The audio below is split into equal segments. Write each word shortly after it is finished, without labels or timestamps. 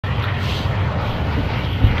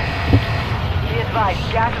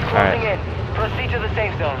advised, gas is closing in. Proceed to the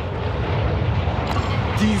safe zone.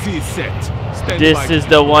 DZ set. Stand This by. is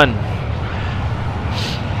the one.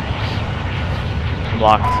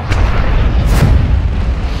 Locked.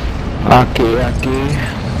 Aquí.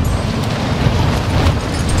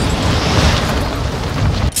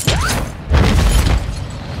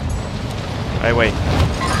 Wait.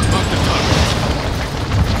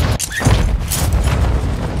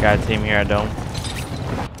 Got a team here, I don't.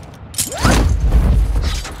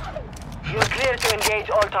 You're clear to engage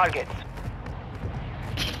all targets.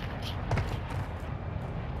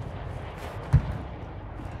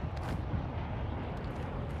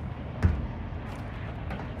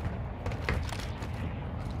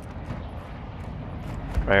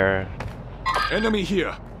 Right. Enemy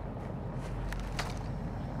here.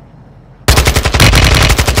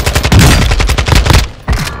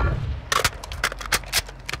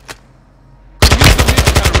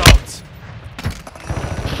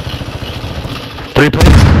 Three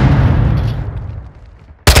plates.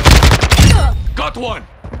 Got one.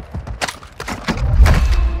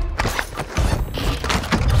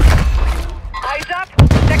 Eyes up.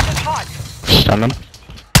 Section's hot. Stun him.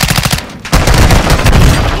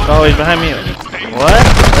 Oh, he's behind me. What?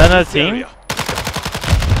 Is that another team?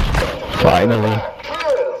 Finally.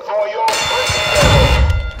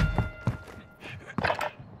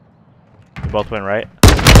 You both went right.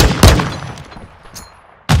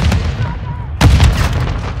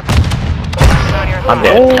 I'm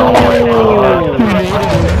dead. Oh.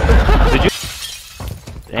 Did you?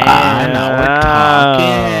 Damn. Now we're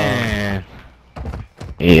talking.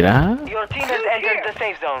 Mira. Your team has entered the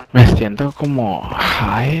safe zone. Me siento como...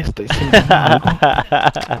 Ay, estoy sintiendo algo.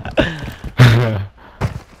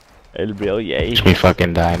 El real yay. Watch me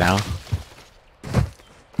fucking die now.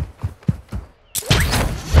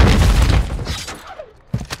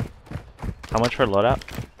 How much for loadout?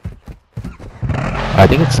 I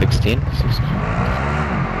think it's 16.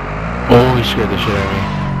 Oh, he scared the shit out of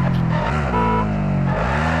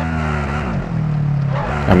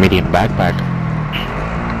me. A medium backpack.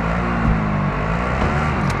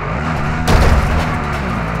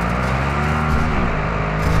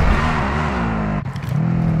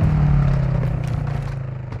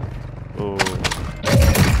 Ooh.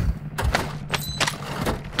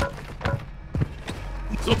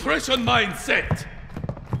 Suppression mine set.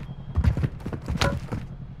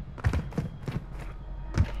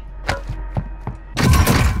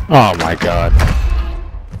 Oh my god.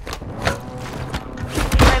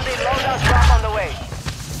 Friendly loadout drop on the way.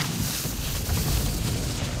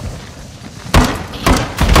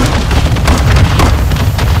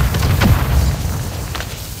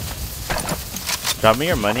 Drop me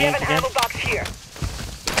your money Have an again. ammo box here.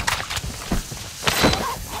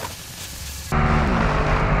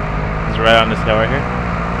 He's right on this hill right here.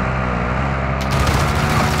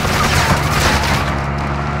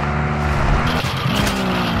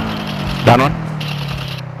 Down one.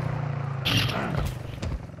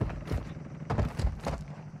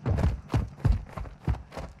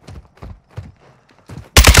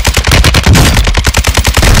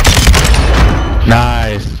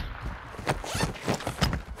 Nice.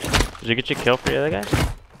 Did you get your kill for the other guy?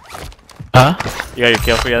 Huh? You got your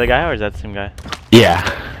kill for the other guy, or is that the same guy? Yeah.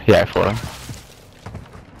 Yeah, I fought him.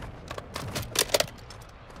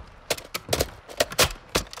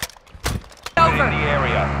 Over. In the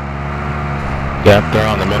area. Yep, they're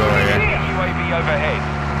on the middle right here. UAV overhead.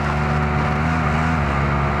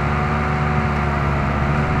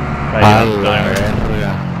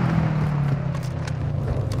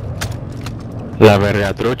 La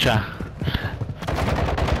verga trucha.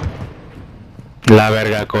 La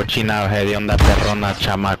verga cochina, hedionda, perrona,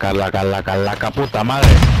 chamaca, la puta madre.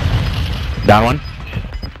 That one?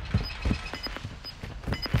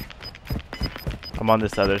 I'm on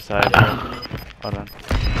this other side. Hold on.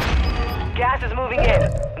 Gas is moving in.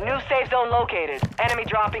 New safe zone located. Enemy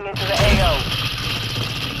dropping into the AO.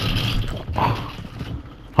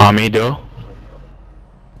 On me, dude.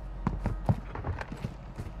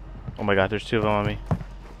 Oh my god, there's two of them on me.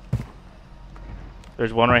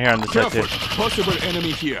 There's one right here on this side Careful. too. Possible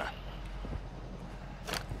enemy here.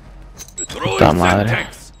 Puta madre.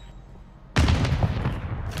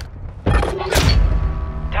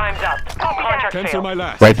 Time's up. Contract Cancel failed. my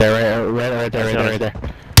last. Right there, right there.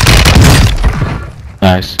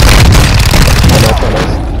 Nice.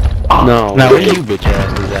 No. Now where you bitch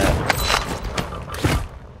ass is at?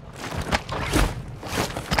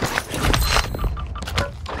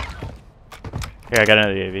 Here, I got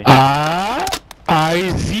another UAV.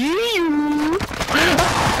 I see you.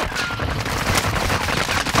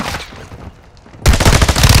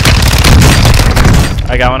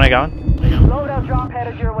 I got one, I got one. Loadout drop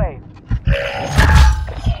headed your way.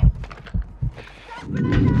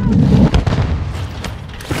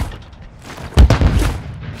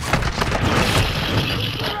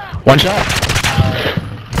 One shot.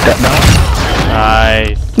 No.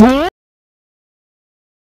 Nice.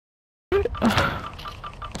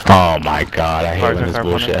 Oh my god, I hate Car, when this car,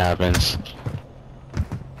 bullshit corner. happens.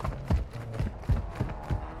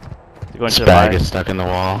 You going This to the bag buy? is stuck in the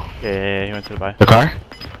wall. Yeah, he went to the buy. The car?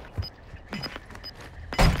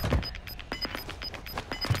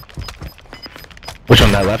 Which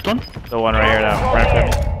one? That left one? The one right here now, right in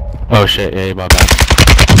front of me. Oh shit, yeah, you bought that.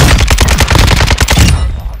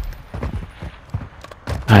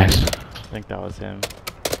 Nice. I think that was him.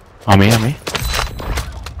 On me, on me.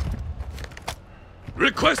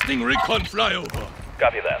 Requesting recon flyover.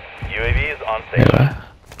 Copy that. UAV is on Wait, station.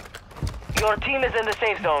 what? Your team is in the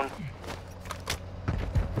safe zone.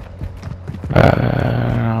 I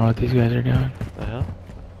don't know what these guys are doing. What the hell?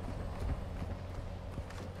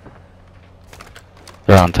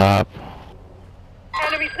 They're on top.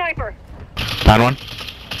 Enemy sniper. Found one.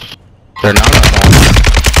 They're not on top.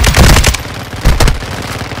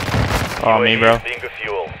 Oh, me, bro. UAV is being a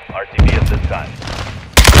fuel. RTB at this time.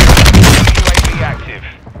 UAV active.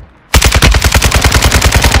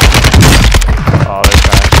 Oh, this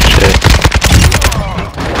guy. Shit.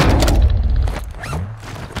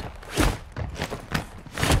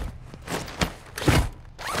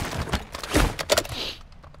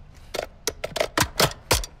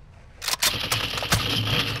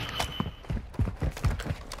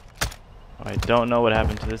 I don't know what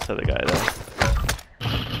happened to this other guy, though.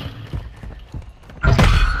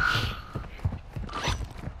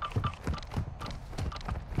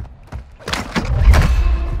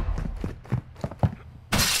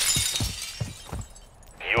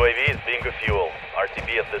 UAV is being a fuel. RTB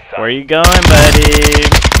at this time. Where you going, buddy?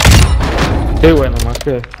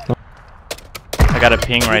 I got a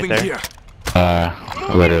ping right Moving there. here.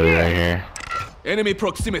 Literally right here. Enemy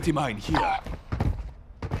proximity mine here.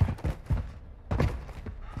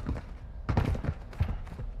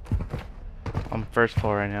 I'm first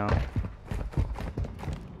floor right now.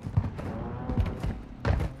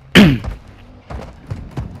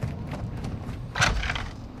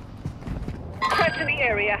 Threats in the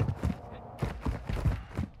area.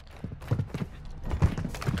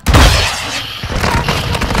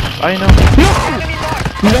 I know. Enemy marked.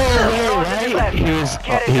 No way, right?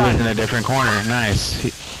 He was in a different corner. Nice.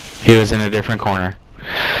 He was in a different corner.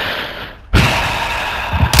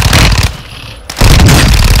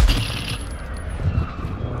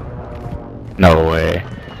 No way.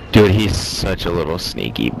 Dude, he's such a little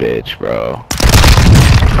sneaky bitch, bro.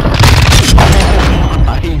 Oh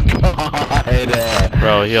my god.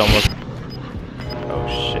 Bro, he almost... Oh,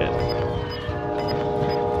 shit.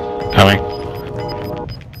 Coming.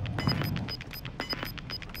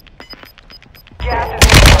 Gas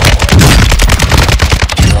is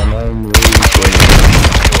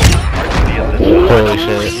Holy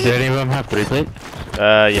shit. Did any of them have 3 plate?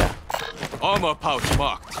 Yeah. Armor pouch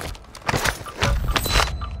marked.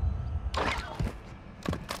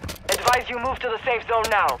 advise you move to the safe zone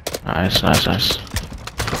now. Nice, nice, nice.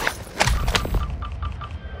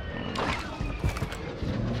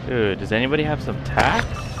 Dude, does anybody have some tax?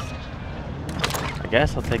 I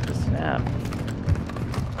guess I'll take the snap.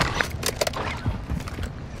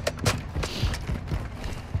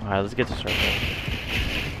 Alright, let's get to circle.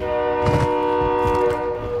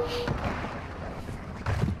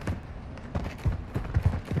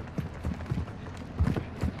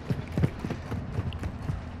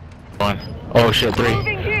 One. Oh shit, 3.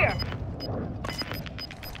 Moving here.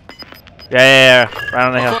 Yeah. Right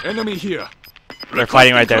on the hill. Enemy here. They're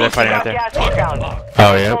fighting right there. They're fighting right there. Gas inbound.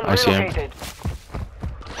 Oh yeah, Zone I see him. relocated.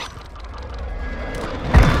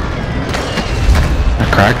 I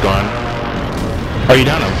cracked one. Oh, you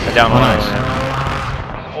down him? I down one. Nice.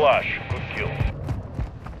 Yeah. Splash. Good kill.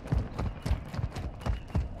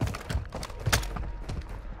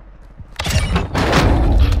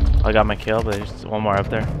 I got my kill, but there's one more up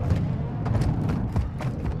there.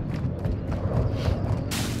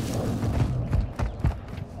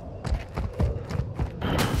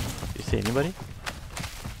 You see anybody?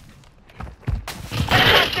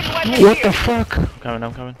 What the fuck?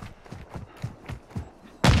 I'm coming.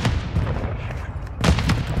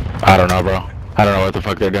 I don't know, bro. I don't know what the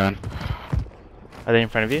fuck they're doing. Are they in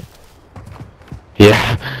front of you?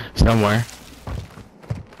 Yeah, somewhere.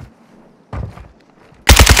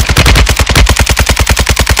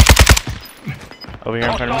 Over here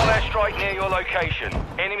in front of me? airstrike near your location.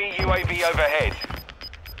 Enemy UAV overhead.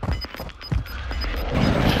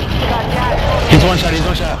 Got gas. He's He's one shot, he's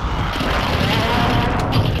one shot.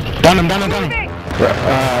 Down him, down him, down him.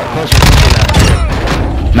 Closer,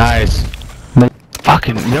 closer. Nice.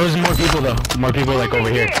 Fucking, there was more people though. More people like over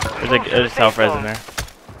here. There's self-res in there.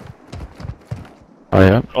 Oh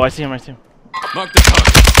yeah? Oh, I see him, I see him. Mark the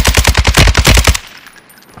target.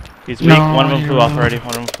 He's weak. No, One of them flew off already. One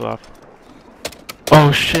of them flew off.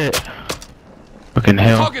 Oh shit. Fucking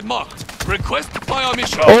hell. Target marked. Request fire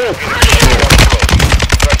mission. Oh!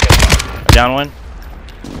 Down one.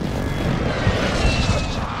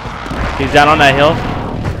 He's down on that hill.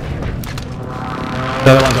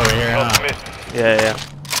 The other one's over here, huh? Yeah, yeah.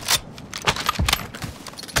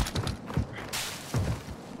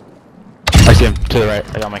 I see him, to the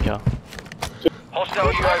right. I got my kill.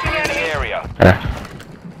 Hostile UAV in the area. There.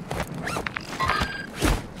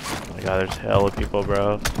 Oh my god, there's hell of people,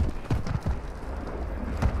 bro.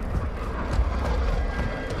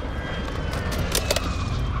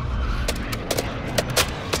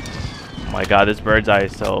 Oh my god, this bird's eye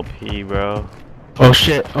is so OP, bro. Oh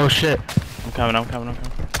shit, oh shit. I'm coming, I'm coming, I'm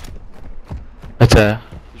coming. That's a...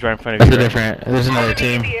 He's right in front of That's you. a right? different... There's another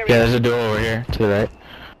team. Yeah, there's a duo over here, to the right.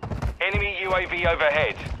 Enemy UAV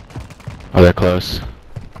overhead. Oh, they're close.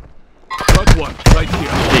 Got one right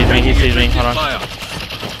here. He sees me, hold on. Fire.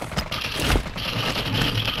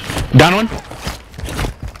 Down one.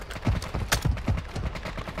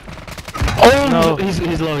 Oh, No. he's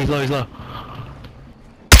low, he's low, he's low.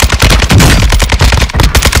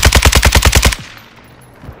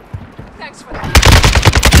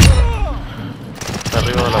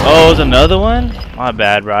 Oh, there's another one? My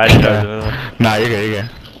bad, bro. I didn't know there was another one. Nah, you're good, you're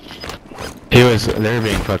good. He was... They were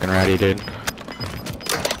being fucking ratty, dude.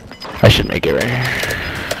 I should make it right here.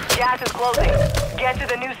 Gas is closing. Get to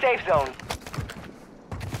the new safe zone.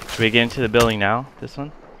 Should we get into the building now? This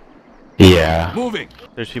one? Yeah. Moving.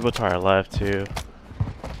 There's people to our left, too.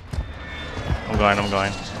 I'm going, I'm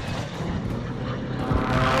going.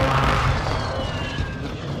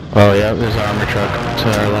 Oh, yeah, there's an armor truck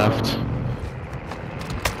to our left.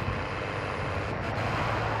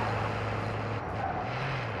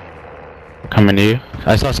 Coming to you.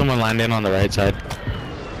 I saw someone land in on the right side.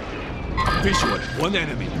 Visual. One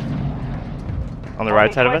enemy. On the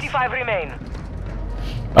right side of us? 25 remain.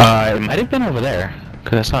 It might have been over there,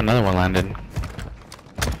 cause I saw another one landed.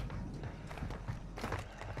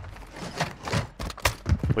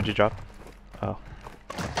 What'd you drop? Oh.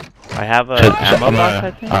 I have a ammo box,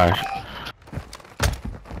 I think? Alright.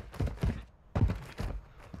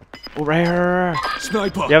 Oh, right.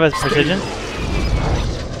 Sniper. You have a precision?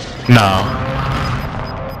 No.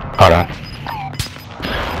 Hold on.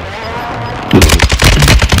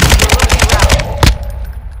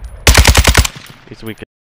 He's weak,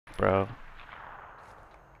 bro.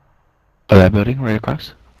 Oh, that building right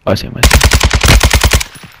across? Oh, I see him. I see him.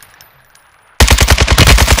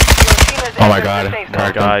 Oh my god. Oh my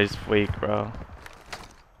Cracked him. god, he's weak, bro.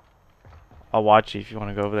 I'll watch you if you want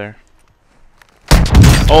to go over there.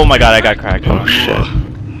 Oh my god, I got cracked. Oh shit.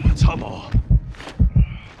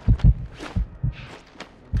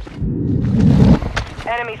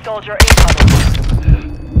 Enemy soldier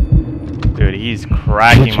incoming. Dude, he's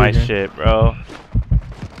cracking my shit, bro.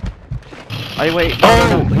 Oh, wait.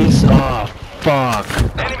 Oh, he's... Oh, fuck.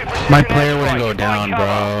 My player wouldn't go down,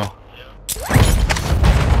 bro.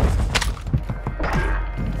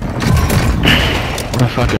 What a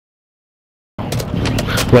fucking...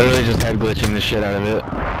 Literally just head glitching the shit out of it.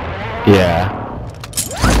 Yeah.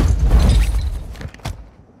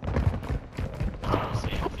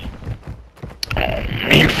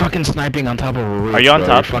 You're fucking sniping on top of a roof. Are you on bro.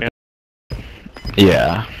 top? Fucking...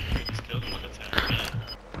 Yeah.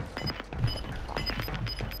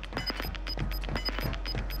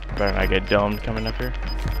 Better not get domed coming up here.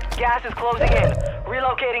 Gas is closing in.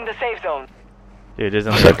 Relocating the safe zone. Dude,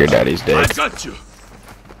 isn't Suck your daddy's I dick. got you.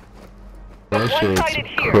 That One-sided shit's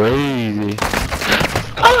here. crazy.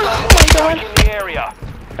 In the area.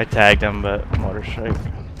 I tagged him, but mortar strike.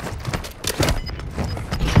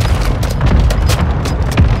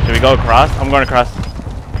 Should we go across? I'm going across.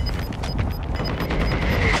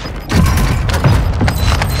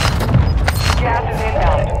 Gas is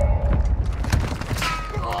inbound.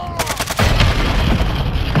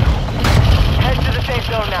 Head to the safe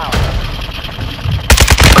zone now.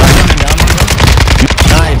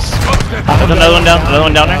 Nice. There's another one down. Another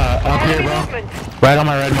one down there. Up here, bro. Right on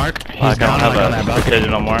my red mark. He's Oh, I down don't like on that have a balcony.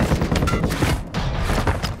 precision no more.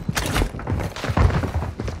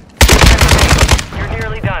 You're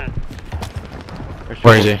nearly done. There's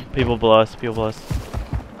Where is he? People below us. People below us.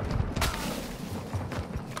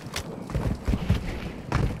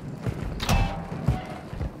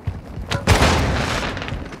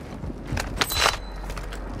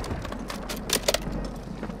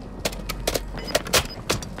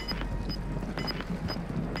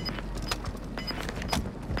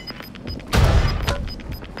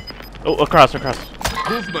 Oh, across.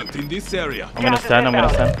 Movement in this area. I'm gonna send.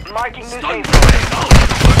 Marking new Stun safe zone. grenade out.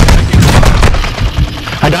 Taking fire.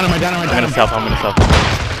 I got him. I'm gonna self.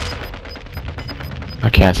 I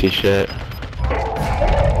can't see shit. Advise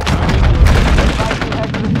you head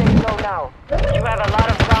to the safe zone now. You have a lot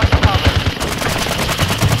of ground to cover.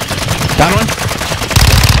 Down one.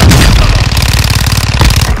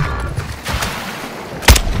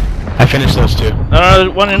 I finished those two. No,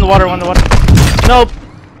 one in the water, Nope.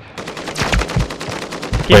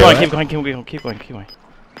 Keep Wait, going.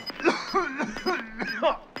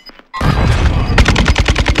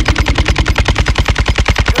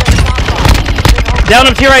 Down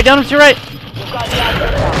him to your right. You've got the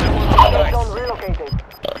access now. Safe zone relocated.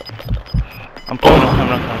 I'm pulling him.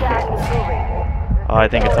 Gas is moving. Oh, I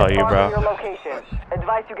think it's all you, Your bro. location.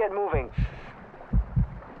 Advise you get moving.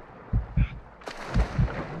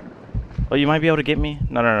 Oh, you might be able to get me.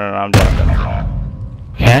 No, I'm dead.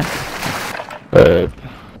 Can't.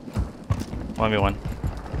 1v1.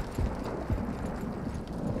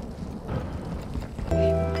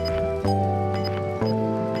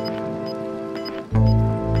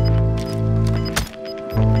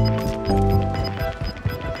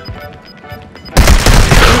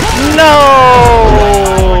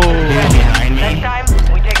 No! Next time,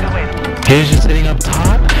 we take the win. He was just sitting up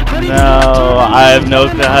top? How do you No, I have no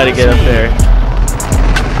clue how to get up there.